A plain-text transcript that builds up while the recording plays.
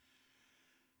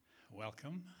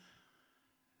Welcome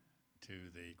to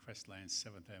the Crestline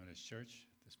Seventh Adventist Church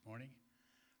this morning.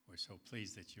 We're so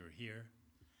pleased that you're here,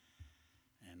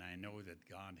 and I know that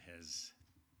God has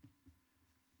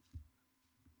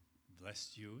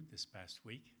blessed you this past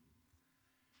week,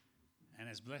 and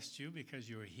has blessed you because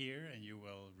you're here and you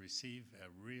will receive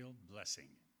a real blessing.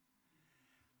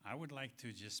 I would like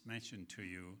to just mention to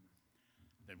you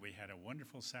that we had a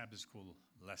wonderful Sabbath school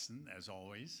lesson, as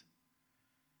always.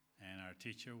 And our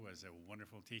teacher was a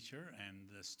wonderful teacher, and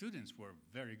the students were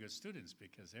very good students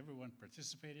because everyone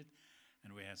participated,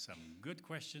 and we had some good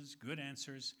questions, good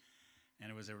answers,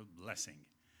 and it was a blessing.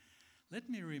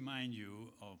 Let me remind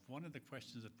you of one of the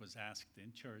questions that was asked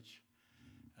in church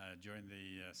during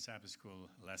the Sabbath school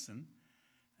lesson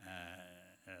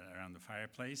around the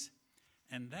fireplace,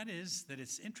 and that is that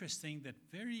it's interesting that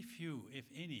very few, if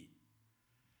any,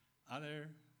 other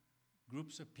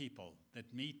groups of people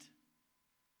that meet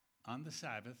on the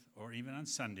Sabbath or even on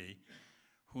Sunday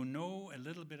who know a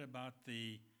little bit about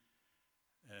the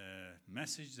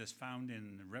message that's found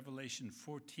in Revelation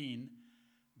 14,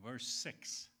 verse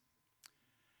 6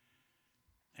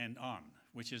 and on,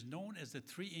 which is known as the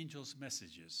three angels'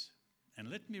 messages. And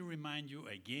let me remind you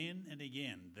again and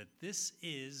again that this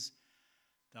is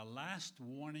the last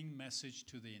warning message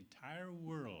to the entire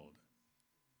world,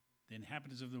 the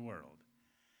inhabitants of the world.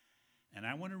 And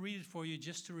I want to read it for you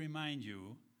just to remind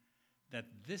you that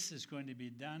this is going to be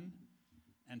done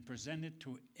and presented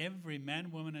to every man,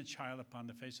 woman, and child upon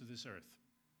the face of this earth.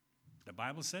 The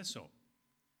Bible says so.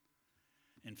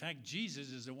 In fact,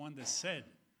 Jesus is the one that said,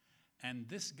 "And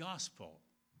this gospel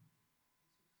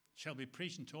shall be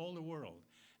preached into all the world,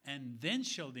 and then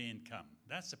shall the end come."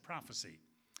 That's the prophecy.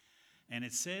 And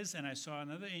it says, "And I saw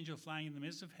another angel flying in the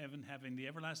midst of heaven, having the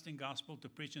everlasting gospel to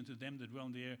preach unto them that dwell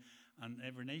in the air, on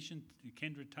every nation,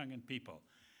 kindred, tongue, and people,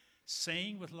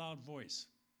 saying with loud voice,"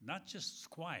 not just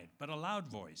quiet, but a loud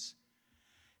voice,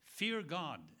 "Fear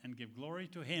God and give glory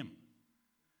to him,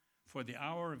 for the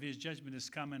hour of his judgment is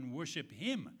come, and worship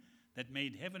him that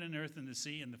made heaven and earth and the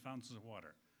sea and the fountains of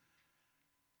water."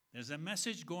 There's a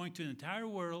message going to the entire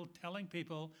world telling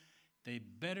people they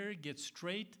better get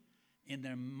straight in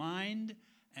their mind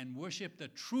and worship the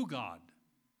true God,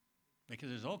 because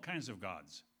there's all kinds of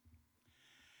gods.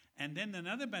 And then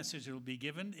another message that will be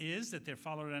given is that there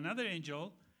followed another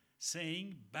angel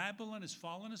saying, "Babylon is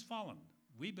fallen, is fallen."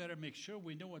 We better make sure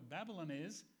we know what Babylon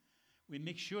is. We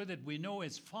make sure that we know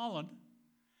it's fallen,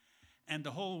 and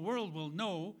the whole world will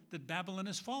know that Babylon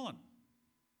is fallen.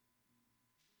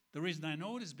 The reason I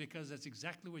know it is because that's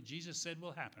exactly what Jesus said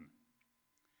will happen.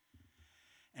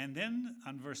 And then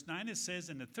on verse 9 it says,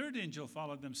 "And the third angel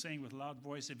followed them, saying with a loud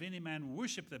voice, If any man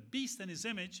worship the beast and his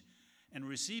image, and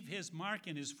receive his mark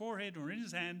in his forehead or in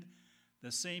his hand,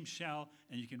 the same shall,"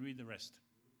 and you can read the rest.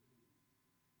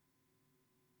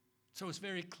 So it's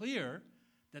very clear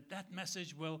that that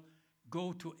message will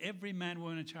go to every man,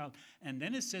 woman, and child. And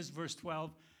then it says, verse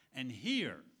 12, "And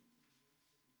here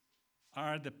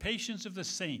are the patience of the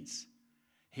saints.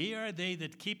 Here are they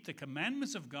that keep the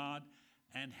commandments of God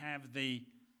and have the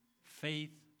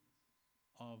faith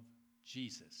of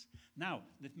Jesus." Now,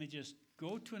 let me just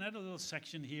go to another little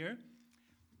section here.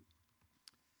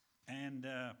 And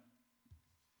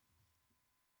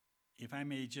if I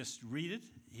may just read it,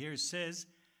 here it says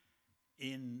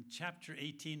in chapter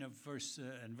 18 of verse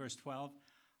 12,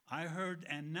 "I heard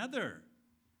another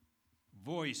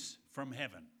voice from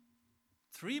heaven."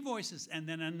 Three voices, and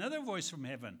then another voice from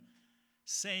heaven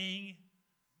saying,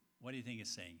 what do you think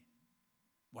it's saying?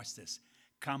 Watch this.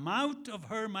 "Come out of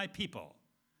her, my people,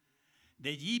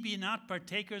 that ye be not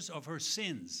partakers of her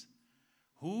sins."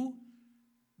 Who?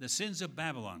 The sins of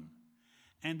Babylon.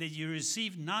 "And that ye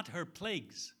receive not her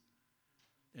plagues."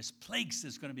 There's plagues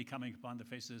that's going to be coming upon the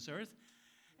face of this earth.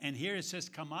 And here it says,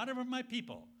 "Come out of her, my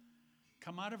people."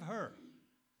 Come out of her.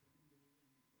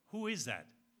 Who is that?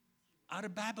 Out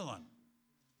of Babylon.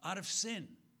 Out of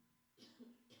sin.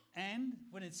 And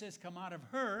when it says come out of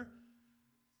her,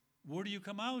 where do you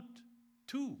come out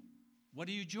to? What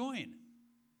do you join?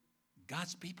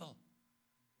 God's people.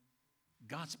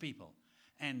 God's people.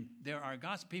 And there are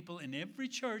God's people in every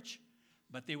church,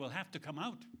 but they will have to come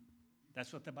out.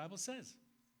 That's what the Bible says.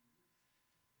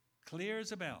 Clear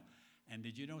as a bell. And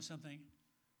did you know something?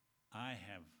 I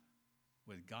have,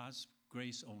 with God's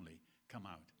grace only, come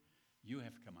out. You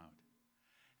have come out.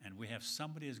 And we have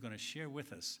somebody who's going to share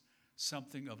with us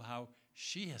something of how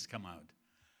she has come out.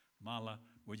 Mala,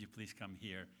 would you please come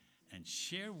here and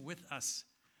share with us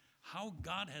how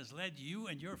God has led you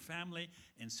and your family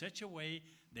in such a way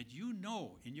that you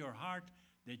know in your heart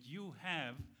that you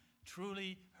have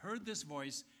truly heard this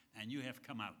voice and you have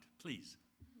come out. Please.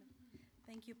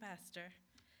 Thank you, Pastor.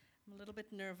 I'm a little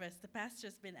bit nervous. The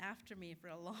pastor's been after me for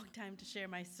a long time to share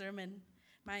my sermon,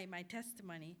 my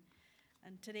testimony,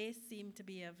 and today seemed to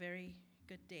be a very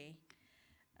good day.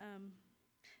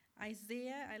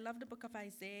 Isaiah, I love the book of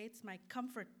Isaiah. It's my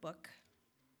comfort book.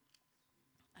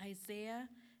 Isaiah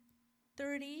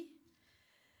 30,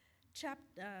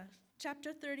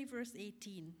 chapter 30, verse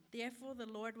 18. Therefore the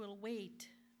Lord will wait,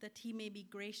 that he may be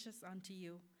gracious unto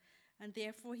you, and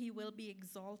therefore he will be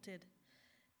exalted,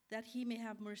 that he may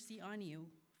have mercy on you.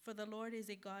 For the Lord is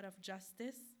a God of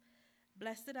justice.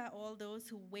 Blessed are all those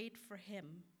who wait for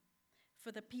him.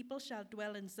 For the people shall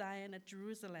dwell in Zion at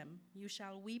Jerusalem. You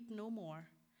shall weep no more.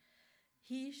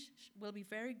 He will be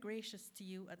very gracious to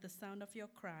you at the sound of your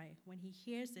cry. When he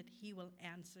hears it, he will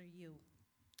answer you.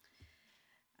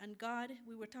 And God,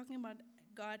 we were talking about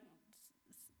God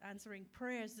answering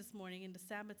prayers this morning in the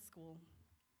Sabbath school.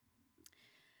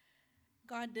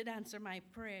 God did answer my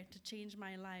prayer to change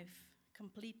my life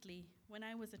completely. When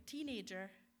I was a teenager,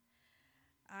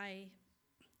 I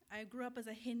grew up as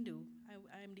a Hindu.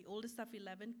 I'm the oldest of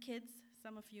 11 kids.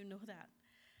 Some of you know that.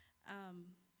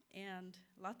 And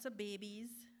lots of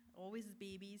babies, always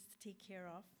babies to take care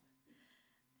of.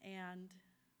 And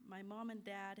my mom and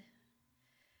dad,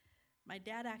 my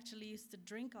dad actually used to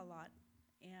drink a lot,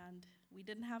 and we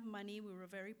didn't have money. We were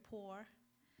very poor.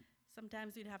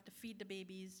 Sometimes we'd have to feed the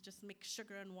babies, just mix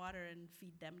sugar and water and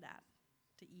feed them that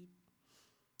to eat.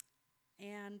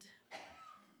 And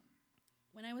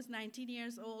when I was 19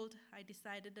 years old, I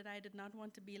decided that I did not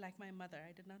want to be like my mother.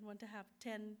 I did not want to have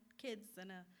 10 kids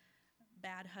and a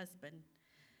bad husband.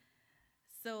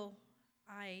 So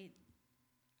I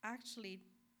actually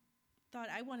thought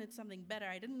I wanted something better.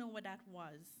 I didn't know what that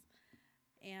was.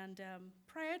 And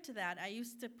prior to that, I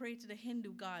used to pray to the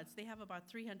Hindu gods. They have about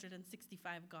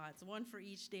 365 gods, one for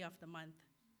each day of the month,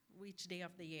 each day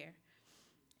of the year.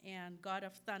 And God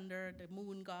of thunder, the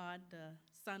moon god, the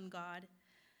sun god.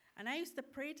 And I used to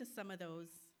pray to some of those.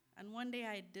 And one day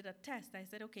I did a test. I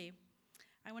said, okay,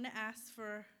 I want to ask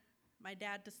for my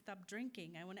dad to stop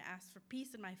drinking. I want to ask for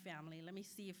peace in my family. Let me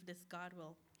see if this God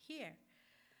will hear.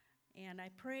 And I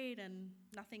prayed, and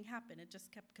nothing happened. It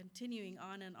just kept continuing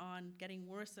on, getting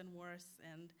worse and worse.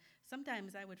 And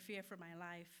sometimes I would fear for my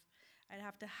life. I'd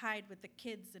have to hide with the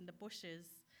kids in the bushes.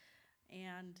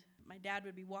 And my dad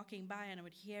would be walking by, and I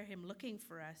would hear him looking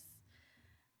for us.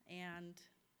 And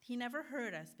he never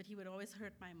hurt us, but he would always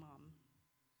hurt my mom.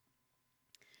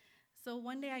 So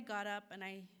one day I got up, and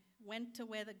I went to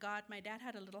where my dad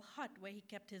had a little hut where he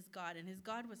kept his God, and his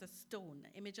God was a stone,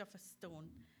 an image of a stone,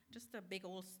 just a big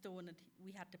old stone that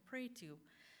we had to pray to.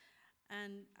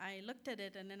 And I looked at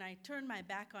it, and then I turned my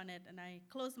back on it, and I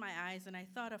closed my eyes, and I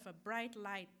thought of a bright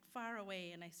light far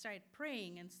away, and I started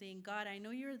praying and saying, God, I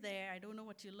know you're there. I don't know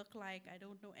what you look like. I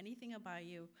don't know anything about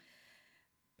you.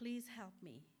 Please help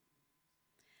me.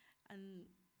 And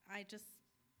I just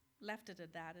left it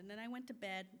at that. And then I went to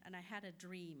bed, and I had a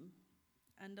dream.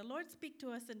 And the Lord speaks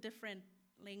to us in different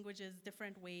languages,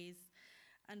 different ways.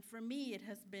 And for me, it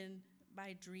has been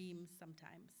by dreams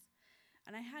sometimes.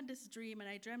 And I had this dream, and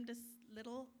I dreamt this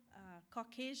little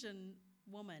Caucasian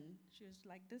woman. She was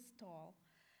like this tall.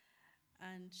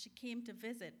 And she came to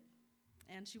visit.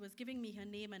 And she was giving me her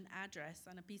name and address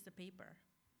on a piece of paper.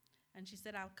 And she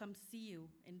said, I'll come see you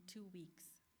in 2 weeks.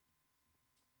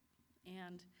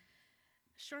 And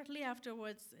shortly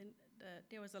afterwards,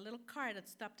 there was a little car that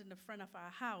stopped in the front of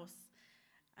our house.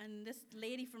 And this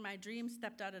lady from my dream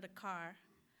stepped out of the car.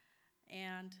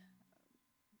 And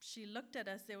she looked at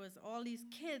us. There was all these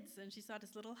kids, and she saw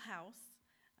this little house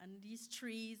and these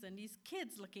trees and these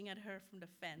kids looking at her from the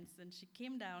fence. And she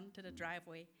came down to the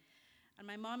driveway. And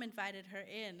my mom invited her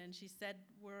in, and she said,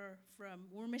 we're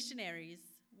missionaries.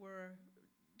 We're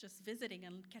just visiting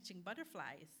and catching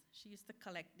butterflies. She used to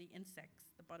collect the insects,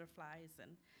 the butterflies,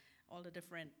 and all the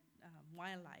different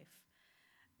wildlife.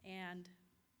 And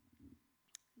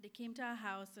they came to our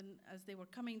house, and as they were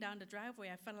coming down the driveway,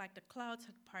 I felt like the clouds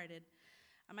had parted.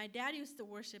 And my dad used to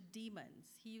worship demons.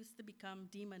 He used to become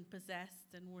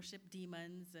demon-possessed and worship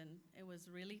demons, and it was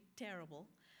really terrible.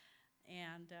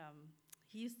 And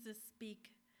he used to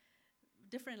speak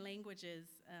different languages.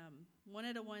 One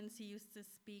of the ones he used to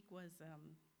speak was,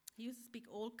 he used to speak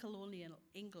old colonial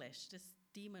English. This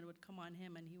demon would come on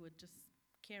him, and he would just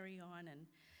carry on and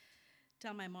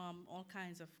tell my mom all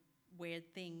kinds of weird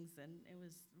things. And it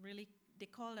was really, they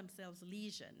call themselves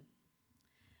Legion.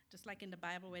 Just like in the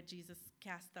Bible where Jesus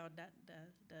cast out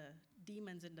the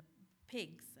demons in the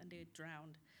pigs and they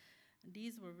drowned. And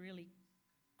these were really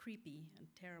creepy and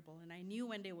terrible. And I knew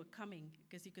when they were coming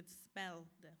because you could smell,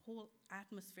 the whole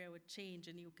atmosphere would change,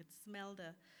 and you could smell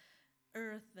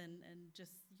earth, and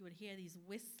just you would hear these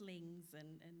whistlings, and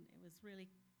it was really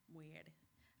weird.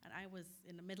 And I was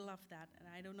in the middle of that, and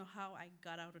I don't know how I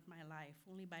got out of my life,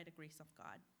 only by the grace of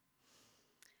God.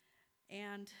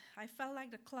 And I felt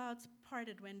like the clouds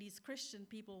parted when these Christian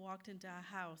people walked into our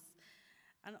house.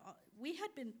 And we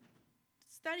had been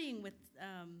studying with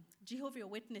Jehovah's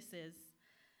Witnesses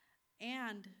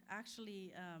and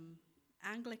actually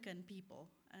Anglican people.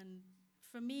 And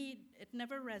for me, it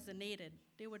never resonated.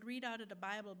 They would read out of the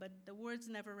Bible, but the words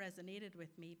never resonated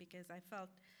with me because I felt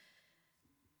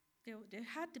there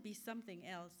had to be something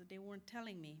else that they weren't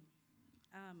telling me.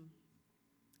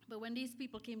 But when these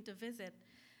people came to visit,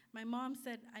 my mom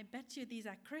said, I bet you these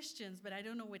are Christians, but I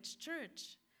don't know which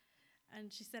church.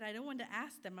 And she said, I don't want to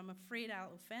ask them. I'm afraid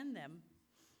I'll offend them.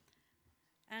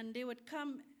 And they would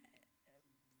come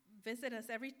visit us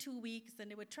every 2 weeks, and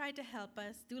they would try to help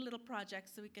us do little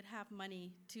projects so we could have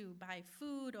money to buy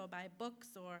food or buy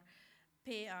books or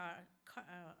pay our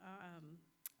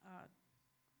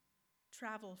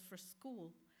travel for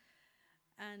school.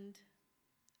 And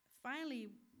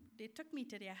finally, they took me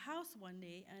to their house one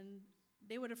day, and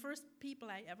they were the first people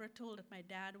I ever told that my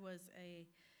dad was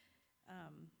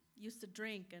used to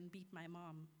drink and beat my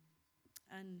mom.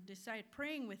 And they started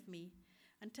praying with me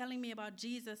and telling me about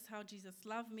Jesus, how Jesus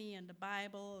loved me and the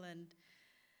Bible. And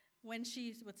when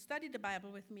she would study the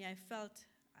Bible with me, I felt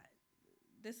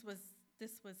this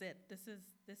was it.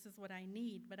 This is what I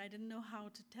need, but I didn't know how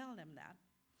to tell them that.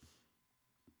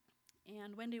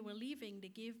 And when they were leaving, they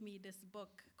gave me this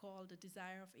book called The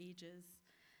Desire of Ages.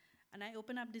 And I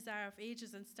opened up Desire of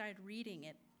Ages and started reading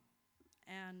it.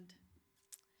 And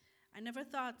I never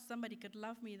thought somebody could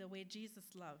love me the way Jesus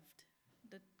loved,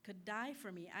 that could die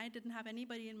for me. I didn't have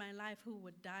anybody in my life who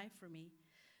would die for me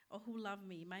or who loved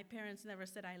me. My parents never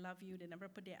said, I love you. They never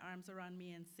put their arms around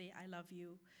me and say, I love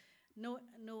you.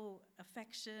 No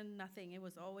affection, nothing. It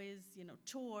was always,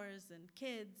 chores and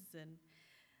kids. And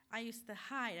I used to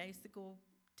hide. I used to go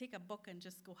take a book and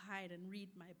just go hide and read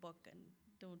my book and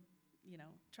don't,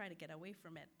 try to get away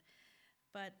from it.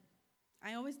 But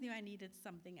I always knew I needed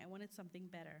something. I wanted something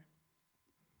better.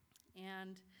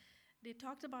 And they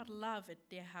talked about love at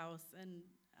their house, and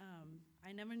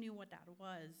I never knew what that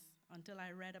was until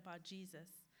I read about Jesus.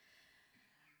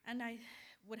 And I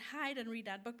would hide and read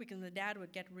that book because the dad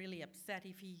would get really upset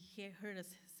if he heard us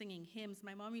singing hymns.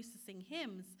 My mom used to sing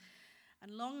hymns.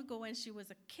 And long ago, when she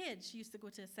was a kid, she used to go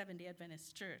to a Seventh-day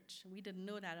Adventist church. We didn't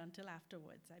know that until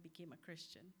afterwards I became a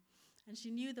Christian. And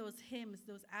she knew those hymns,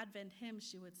 those Advent hymns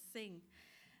she would sing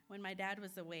when my dad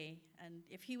was away. And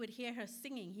if he would hear her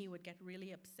singing, he would get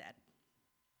really upset.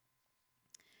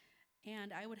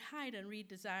 And I would hide and read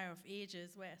Desire of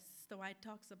Ages, where Sister White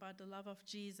talks about the love of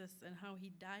Jesus and how he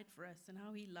died for us and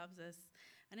how he loves us.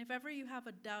 And if ever you have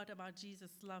a doubt about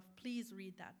Jesus' love, please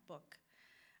read that book.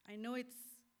 I know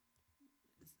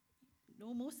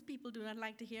most people do not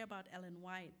like to hear about Ellen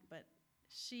White, but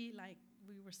she, like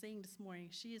we were saying this morning,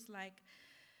 she is like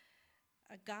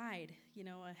a guide,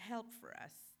 a help for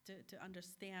us to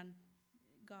understand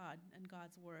God and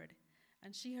God's word.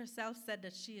 And she herself said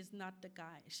that she is not the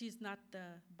guide. She's not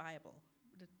the Bible.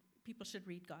 That people should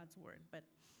read God's word. But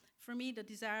for me, the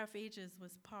Desire of Ages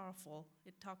was powerful.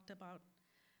 It talked about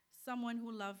someone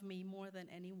who loved me more than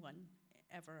anyone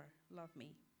ever loved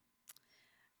me.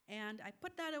 And I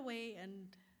put that away, and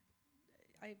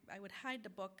I would hide the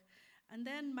book. And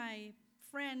then my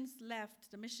friends left,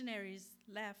 the missionaries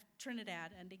left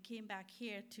Trinidad, and they came back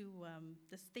here to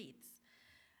the States.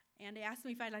 And they asked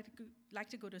me if I'd like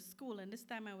to go to school. And this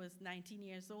time I was 19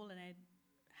 years old, and I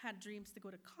had dreams to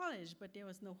go to college, but there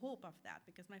was no hope of that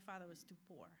because my father was too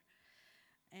poor.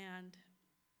 And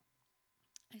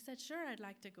I said, sure, I'd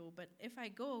like to go, but if I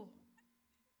go,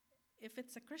 if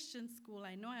it's a Christian school,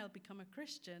 I know I'll become a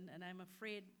Christian, and I'm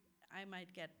afraid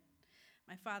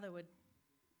my father would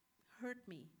hurt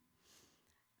me.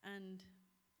 And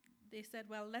they said,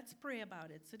 well, let's pray about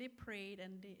it. So they prayed,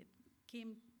 and it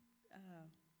came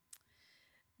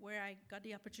where I got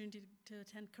the opportunity to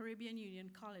attend Caribbean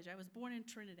Union College. I was born in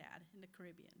Trinidad, in the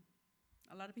Caribbean.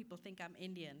 A lot of people think I'm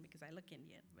Indian because I look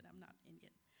Indian, but I'm not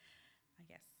Indian,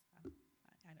 I guess.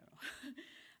 I don't know.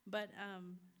 But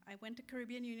I went to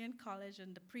Caribbean Union College,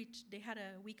 and they had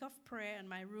a week of prayer, and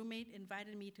my roommate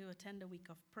invited me to attend a week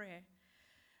of prayer.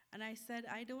 And I said,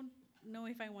 I don't know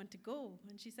if I want to go.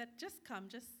 And she said, just come,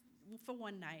 just for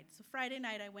one night. So Friday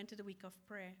night, I went to the week of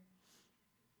prayer.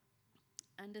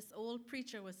 And this old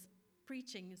preacher was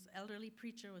preaching, this elderly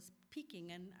preacher was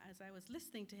speaking, and as I was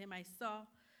listening to him,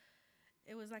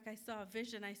 it was like I saw a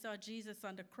vision. I saw Jesus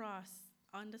on the cross,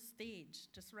 on the stage,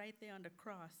 just right there on the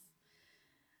cross.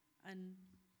 And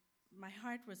my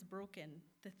heart was broken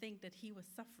to think that he was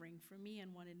suffering for me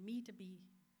and wanted me to be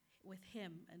with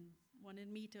him and wanted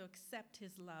me to accept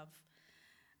his love.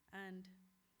 And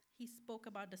he spoke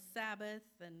about the Sabbath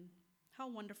and how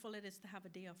wonderful it is to have a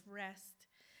day of rest.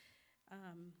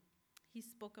 He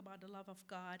spoke about the love of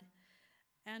God.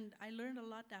 And I learned a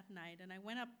lot that night. And I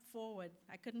went up forward.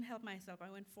 I couldn't help myself.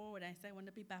 I went forward. I said, I want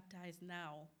to be baptized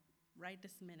now, right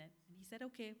this minute. And he said,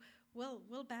 okay,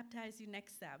 we'll baptize you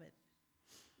next Sabbath.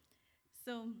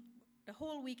 So the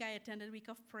whole week I attended Week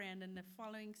of Prayer. And then the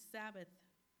following Sabbath,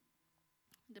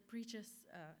 the preacher,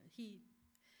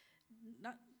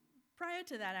 prior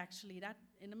to that, actually, that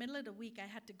in the middle of the week, I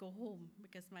had to go home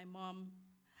because my mom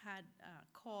had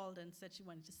called and said she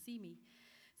wanted to see me.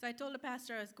 So I told the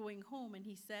pastor I was going home, and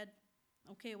he said,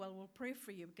 okay, well, we'll pray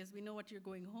for you because we know what you're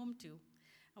going home to.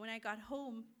 And when I got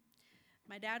home,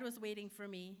 my dad was waiting for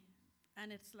me,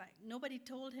 and it's like nobody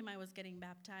told him I was getting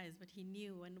baptized, but he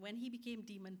knew. And when he became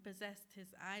demon-possessed,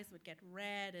 his eyes would get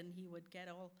red, and he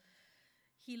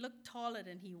looked taller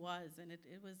than he was, and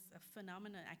it was a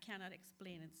phenomenon I cannot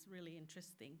explain. It's really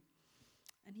interesting.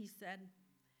 And he said,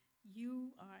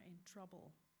 you are in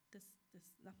trouble. This,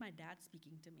 not my dad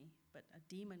speaking to me, but a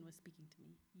demon was speaking to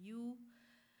me.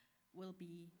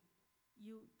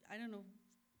 I don't know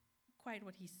quite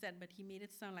what he said, but he made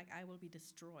it sound like I will be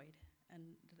destroyed and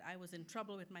that I was in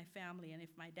trouble with my family. And if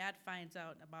my dad finds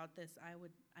out about this,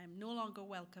 I'm no longer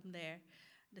welcome there.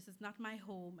 This is not my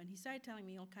home. And he started telling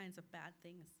me all kinds of bad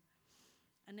things.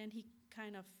 And then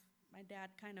my dad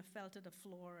kind of fell to the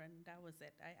floor, and that was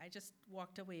it. I just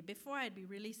walked away. Before, I'd be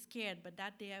really scared, but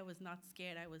that day I was not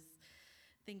scared. I was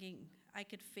thinking I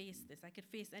could face this. I could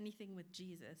face anything with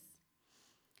Jesus.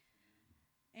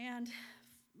 And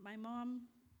my mom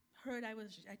heard I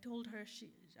told her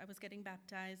I was getting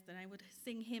baptized, and I would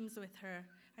sing hymns with her.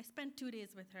 I spent 2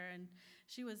 days with her, and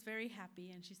she was very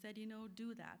happy, and she said,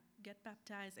 do that. Get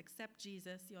baptized, accept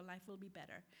Jesus, your life will be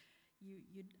better.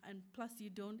 And plus, you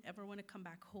don't ever want to come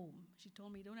back home. She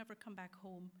told me, don't ever come back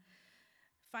home.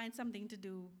 Find something to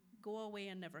do. Go away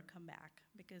and never come back,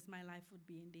 because my life would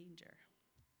be in danger.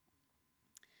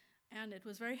 And it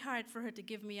was very hard for her to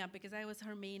give me up, because I was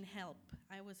her main help.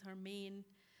 I was her main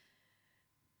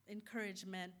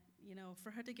encouragement. For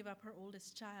her to give up her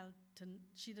oldest child,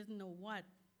 she didn't know what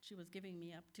she was giving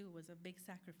me up to, was a big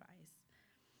sacrifice.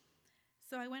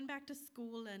 So I went back to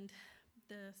school, and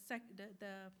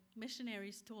the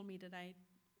missionaries told me that I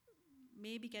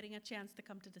may be getting a chance to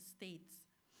come to the States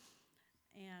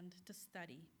and to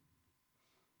study.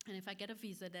 And if I get a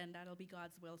visa, then that'll be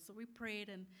God's will. So we prayed,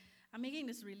 and I'm making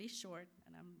this really short,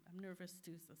 and I'm nervous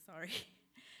too, so sorry.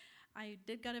 I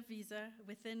did get a visa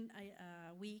within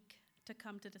a week to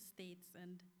come to the States,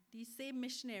 and these same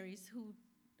missionaries who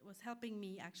was helping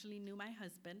me actually knew my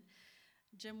husband.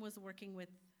 Jim was working with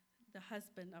the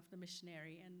husband of the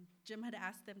missionary, and Jim had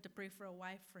asked them to pray for a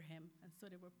wife for him, and so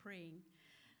they were praying.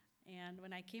 And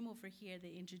when I came over here, they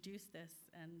introduced us,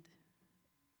 and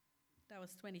that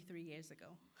was 23 years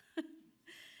ago.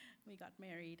 We got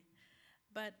married.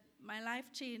 But my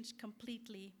life changed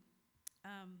completely.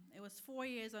 It was 4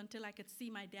 years until I could see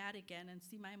my dad again and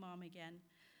see my mom again.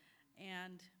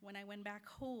 And when I went back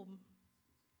home,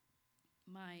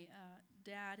 my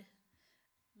dad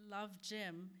loved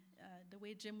Jim. The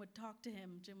way Jim would talk to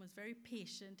him, Jim was very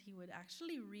patient. He would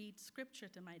actually read scripture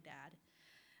to my dad,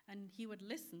 and he would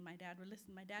listen. My dad would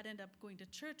listen. My dad ended up going to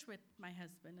church with my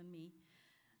husband and me,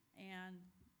 and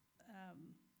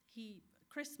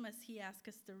Christmas, he asked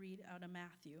us to read out of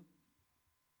Matthew.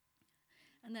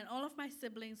 And then all of my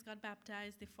siblings got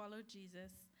baptized. They followed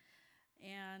Jesus,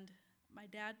 and my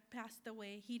dad passed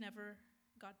away. He never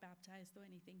got baptized or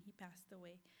anything. He passed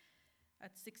away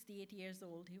at 68 years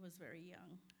old. He was very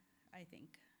young, I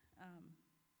think.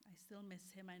 I still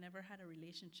miss him. I never had a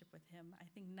relationship with him. I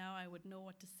think now I would know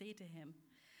what to say to him.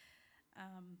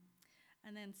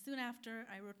 And then soon after,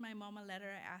 I wrote my mom a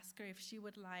letter. I asked her if she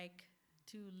would like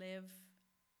to live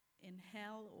in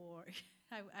hell, or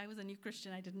I was a new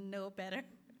Christian. I didn't know better.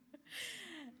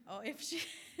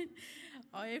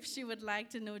 or if she would like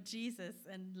to know Jesus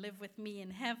and live with me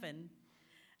in heaven.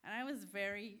 And I was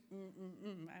very,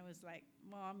 I was like,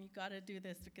 Mom, you got to do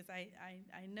this, because I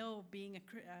know being a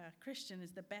Christian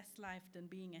is the best life than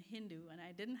being a Hindu. And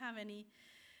I didn't have any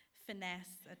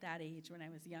finesse at that age when I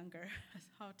was younger as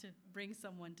how to bring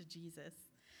someone to Jesus.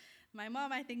 My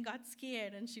mom, I think, got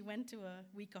scared, and she went to a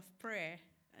week of prayer,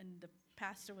 and the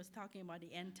pastor was talking about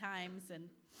the end times. And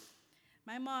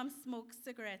my mom smoked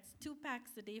cigarettes 2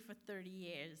 packs a day for 30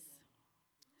 years.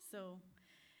 So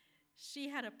she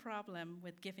had a problem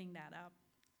with giving that up.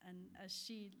 And as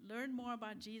she learned more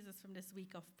about Jesus from this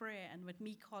week of prayer, and with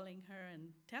me calling her and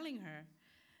telling her,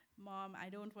 Mom, I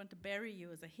don't want to bury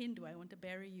you as a Hindu. I want to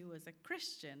bury you as a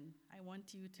Christian. I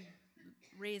want you to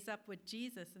raise up with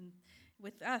Jesus and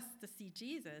with us to see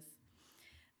Jesus.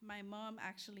 My mom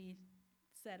actually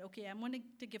said, okay, I'm going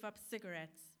to give up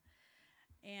cigarettes.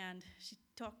 And she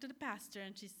talked to the pastor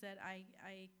and she said,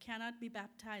 I cannot be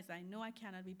baptized. I know I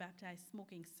cannot be baptized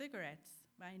smoking cigarettes,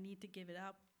 but I need to give it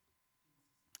up.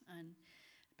 And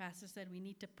the pastor said, we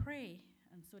need to pray.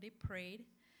 And so they prayed.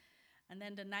 And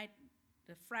then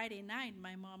the Friday night,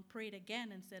 my mom prayed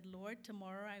again and said, Lord,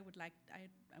 tomorrow I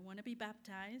want to be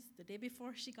baptized. The day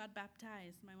before she got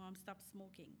baptized, my mom stopped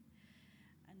smoking.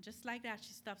 And just like that,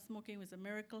 she stopped smoking. It was a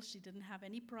miracle. She didn't have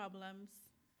any problems.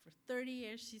 For 30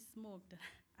 years, she smoked.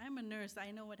 I'm a nurse.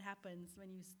 I know what happens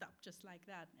when you stop just like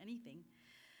that, anything.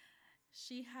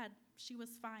 She was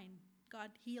fine.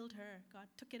 God healed her. God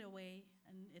took it away.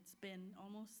 And it's been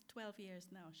almost 12 years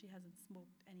now. She hasn't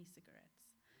smoked any cigarettes.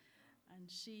 And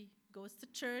she goes to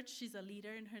church. She's a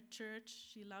leader in her church.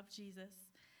 She loves Jesus.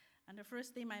 And the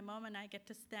first day my mom and I get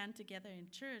to stand together in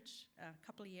church a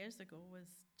couple of years ago was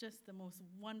just the most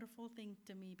wonderful thing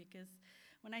to me, because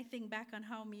when I think back on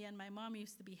how me and my mom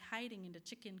used to be hiding in the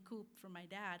chicken coop from my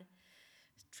dad,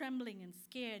 trembling and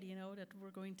scared, that we're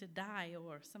going to die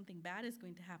or something bad is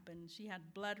going to happen. She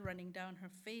had blood running down her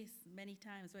face many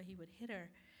times where he would hit her.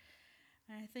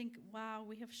 And I think, wow,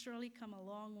 we have surely come a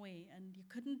long way, and you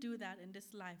couldn't do that in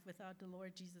this life without the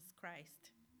Lord Jesus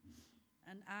Christ.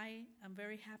 And I am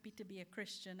very happy to be a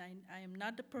Christian. I am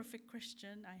not the perfect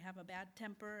Christian. I have a bad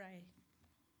temper.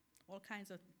 All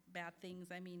kinds of bad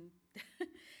things. I mean,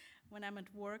 when I'm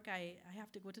at work, I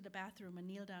have to go to the bathroom and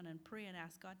kneel down and pray and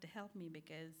ask God to help me,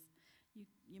 because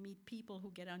you meet people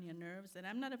who get on your nerves. And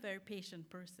I'm not a very patient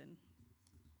person,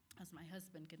 as my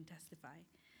husband can testify.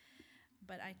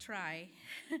 But I try.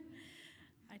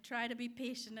 I try to be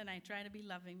patient and I try to be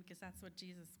loving, because that's what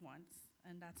Jesus wants.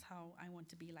 And that's how I want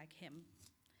to be like him.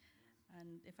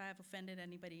 And if I have offended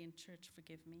anybody in church,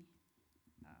 forgive me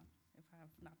if I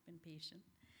have not been patient.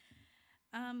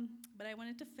 But I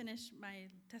wanted to finish my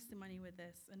testimony with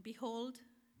this. And behold,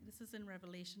 this is in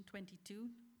Revelation 22,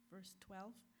 verse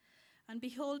 12. And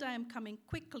behold, I am coming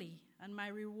quickly, and my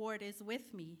reward is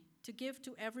with me, to give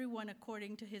to everyone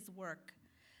according to his work.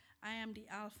 I am the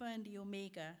Alpha and the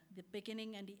Omega, the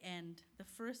beginning and the end, the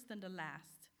first and the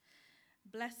last.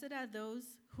 Blessed are those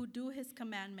who do his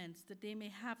commandments, that they may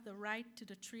have the right to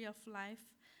the tree of life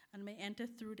and may enter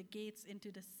through the gates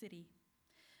into the city.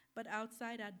 But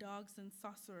outside are dogs and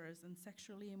sorcerers and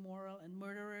sexually immoral and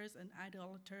murderers and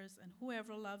idolaters and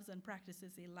whoever loves and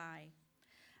practices a lie.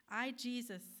 I,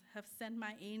 Jesus, have sent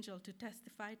my angel to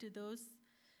testify to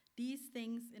these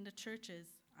things in the churches.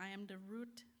 I am the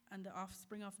root and the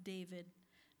offspring of David,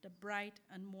 the bright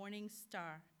and morning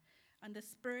star. And the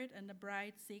Spirit and the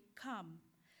bride say, come.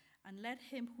 And let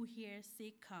him who hears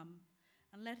say, come.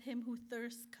 And let him who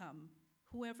thirsts come.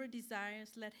 Whoever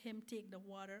desires, let him take the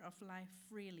water of life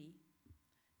freely.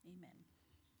 Amen.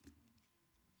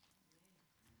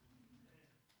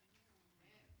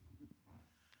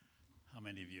 How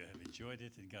many of you have enjoyed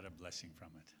it and got a blessing from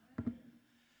it?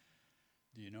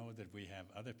 Do you know that we have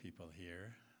other people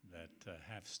here that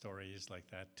have stories like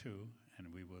that too,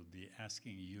 and we will be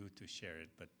asking you to share it,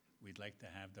 but we'd like to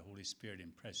have the Holy Spirit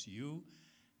impress you,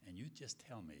 and you just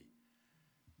tell me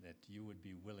that you would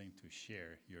be willing to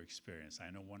share your experience.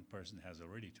 I know one person has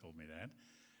already told me that,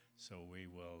 so we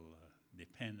will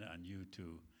depend on you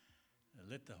to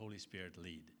let the Holy Spirit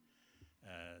lead.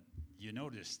 You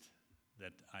noticed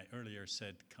that I earlier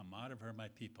said, come out of her, my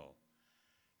people.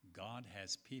 God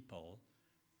has people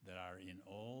that are in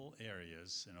all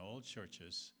areas, in all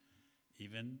churches,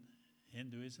 even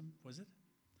Hinduism, was it?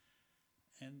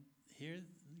 And here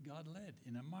God led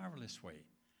in a marvelous way.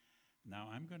 Now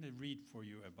I'm going to read for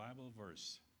you a Bible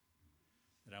verse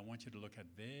that I want you to look at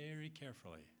very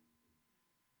carefully,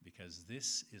 because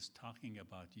this is talking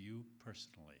about you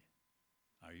personally.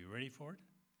 Are you ready for it?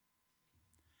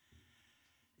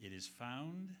 It is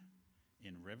found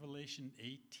in Revelation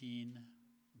 18:1.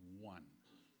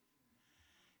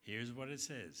 Here's what it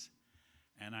says.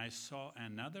 And I saw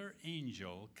another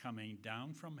angel coming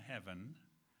down from heaven.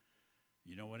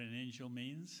 You know what an angel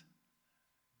means?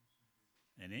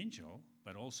 An angel,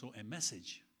 but also a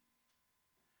message.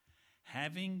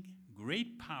 Having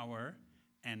great power,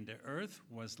 and the earth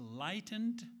was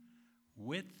lightened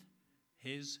with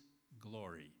his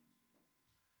glory.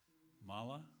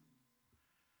 Mala,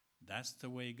 that's the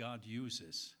way God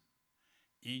uses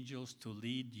angels to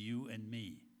lead you and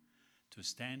me, to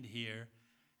stand here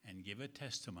and give a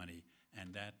testimony,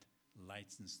 and that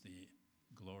lightens the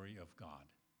glory of God,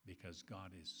 because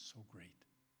God is so great,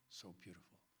 so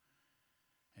beautiful.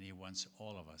 And He wants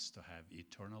all of us to have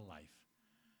eternal life.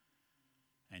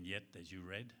 And yet, as you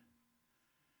read,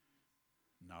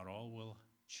 not all will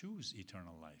choose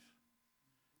eternal life,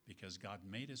 because God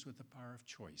made us with the power of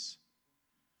choice.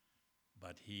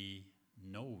 But He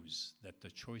knows that the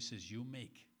choices you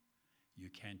make, you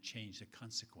can't change the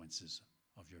consequences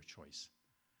of your choice.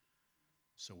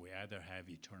 So we either have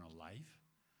eternal life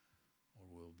or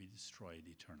we'll be destroyed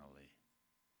eternally.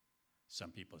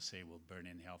 Some people say we'll burn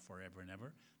in hell forever and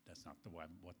ever. That's not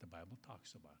what the Bible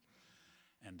talks about.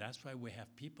 And that's why we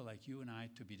have people like you and I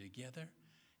to be together,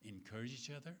 encourage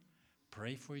each other,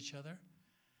 pray for each other,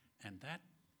 and that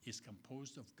is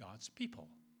composed of God's people.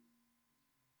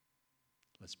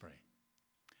 Let's pray.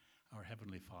 Our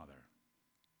Heavenly Father,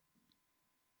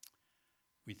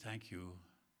 we thank you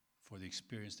for the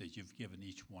experience that you've given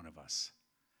each one of us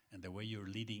and the way you're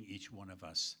leading each one of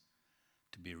us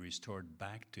to be restored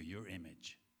back to your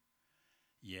image.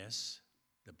 Yes,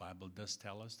 the Bible does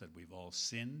tell us that we've all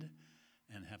sinned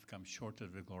and have come short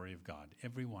of the glory of God,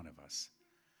 every one of us.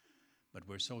 But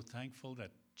we're so thankful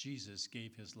that Jesus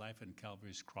gave his life on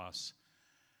Calvary's cross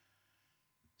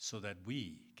so that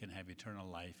we can have eternal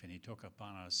life, and he took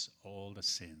upon us all the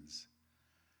sins.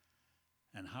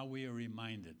 And how we are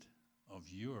reminded of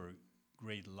your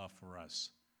great love for us,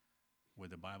 where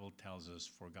the Bible tells us,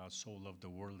 for God so loved the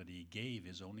world that he gave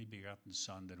his only begotten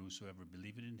Son, that whosoever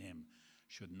believeth in him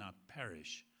should not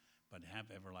perish, but have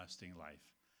everlasting life.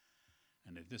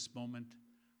 And at this moment,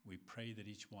 we pray that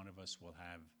each one of us will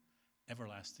have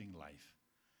everlasting life.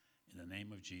 In the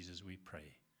name of Jesus we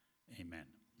pray. Amen.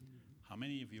 How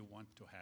many of you want to have